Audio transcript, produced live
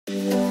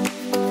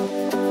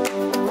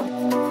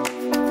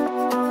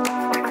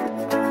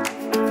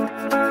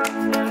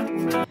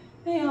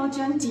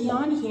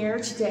Dionne here.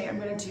 Today I'm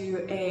going to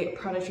do a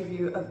product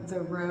review of the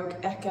Rogue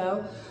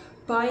Echo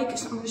bike.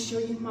 So I'm going to show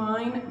you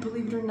mine.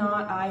 Believe it or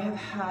not, I have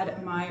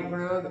had my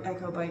Rogue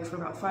Echo bike for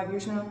about 5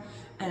 years now,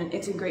 and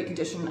it's in great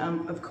condition.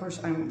 Of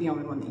course, I'm the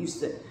only one that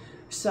uses it,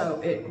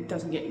 so it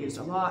doesn't get used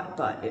a lot,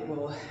 but it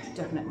will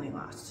definitely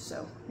last.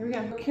 So here we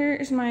go. Here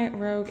is my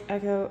Rogue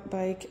Echo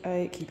bike.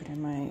 I keep it in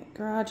my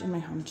garage, in my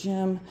home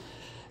gym.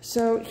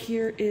 So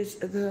here is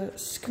the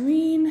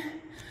screen.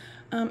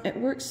 It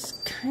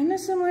works kind of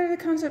similar to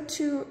the Concept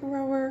 2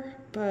 rower,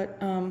 but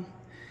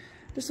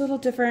just a little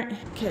different.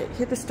 Okay,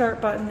 hit the start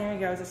button, there you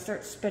go, as it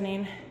starts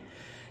spinning.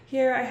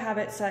 Here I have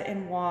it set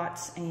in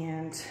watts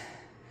and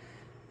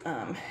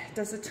it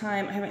does the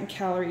time. I have it in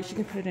calories. You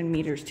can put it in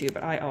meters too,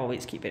 but I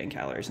always keep it in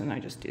calories and I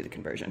just do the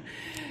conversion.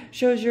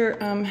 Shows your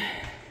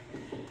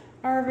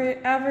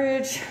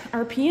average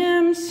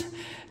RPMs.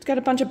 It's got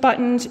a bunch of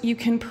buttons. You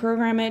can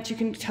program it. You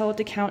can tell it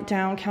to count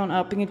down, count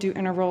up. You can do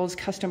intervals,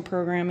 custom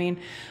programming.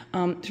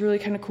 It's really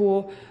kind of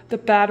cool. The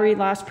battery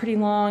lasts pretty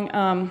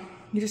long.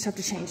 You just have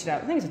to change it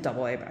out. I think it's a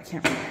AA, but I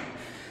can't remember.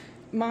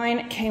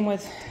 Mine came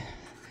with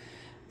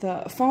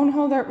the phone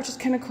holder, which is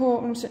kind of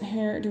cool when I'm sitting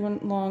here doing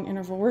long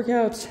interval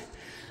workouts.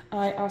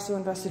 I also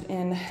invested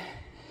in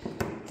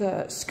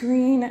the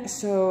screen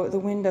so the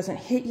wind doesn't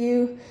hit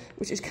you,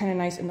 which is kind of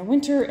nice in the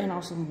winter and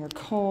also when you're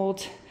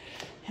cold.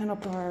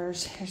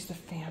 Handlebars, here's the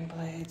fan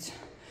blades.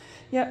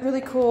 Yeah, really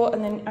cool.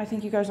 And then I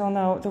think you guys all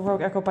know the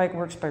Rogue Echo bike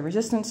works by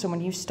resistance. So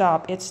when you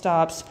stop, it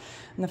stops.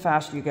 And the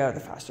faster you go, the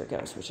faster it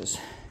goes, which is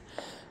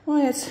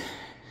why it's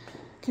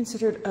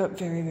considered a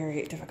very,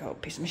 very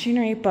difficult piece of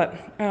machinery.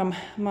 But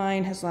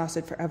mine has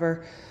lasted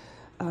forever.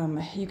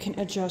 You can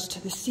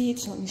adjust the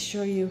seats. Let me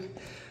show you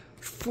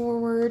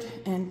forward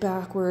and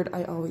backward.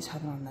 I always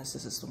have it on this.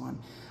 This is the one.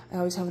 I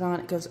always have it on.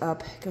 It goes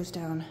up, it goes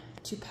down,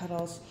 2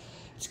 pedals.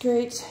 It's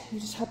great. You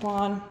just hop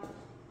on,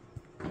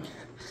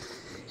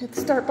 hit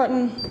the start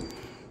button,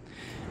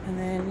 and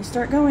then you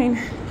start going.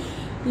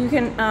 You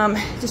can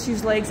just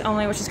use legs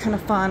only, which is kind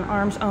of fun.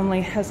 Arms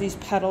only. Has these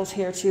pedals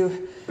here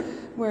too,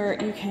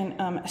 where you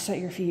can set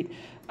your feet.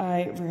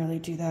 I rarely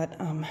do that,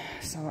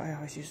 so I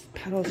always use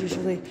pedals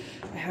usually.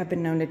 I have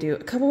been known to do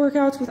a couple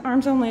workouts with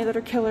arms only that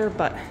are killer,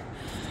 but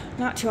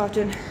not too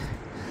often.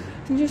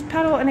 You just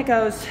pedal and it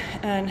goes,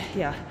 and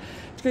yeah,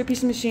 it's a great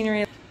piece of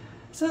machinery.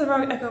 So the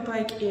Rogue Echo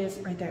bike is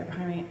right there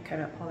behind me,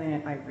 kind of holding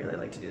it. I really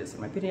like to do this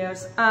in my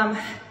videos.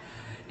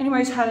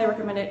 Anyways, highly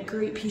recommend it.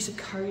 Great piece of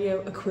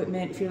cardio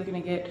equipment if you're looking to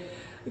get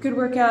a good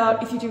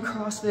workout. If you do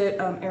CrossFit,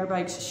 air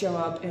bikes show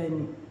up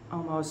in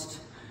almost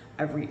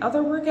every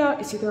other workout.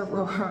 It's either a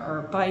rower or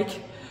a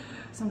bike,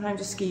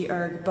 sometimes a ski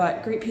erg,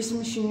 but great piece of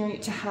machinery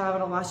to have.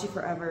 It'll last you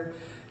forever.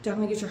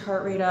 Definitely get your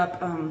heart rate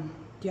up.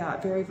 Yeah,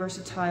 very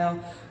versatile,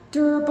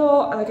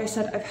 durable. Like I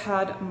said, I've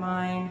had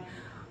mine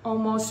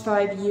almost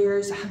 5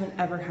 years. I haven't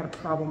ever had a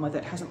problem with it.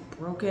 It hasn't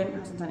broken,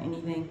 hasn't done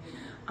anything.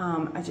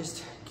 I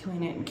just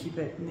clean it and keep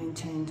it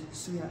maintained.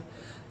 So yeah,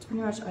 that's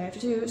pretty much all I have to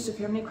do. So if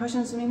you have any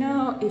questions, let me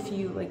know. If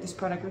you like this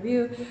product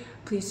review,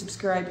 please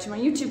subscribe to my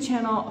YouTube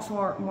channel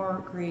for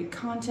more great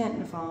content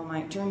and follow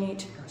my journey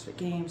to CrossFit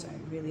Games. I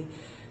really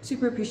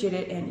super appreciate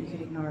it, and you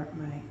can ignore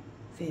my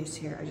face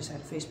here. I just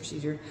had a face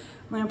procedure.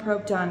 My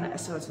probe done,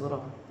 so it's a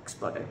little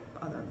exploded.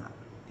 Other than that,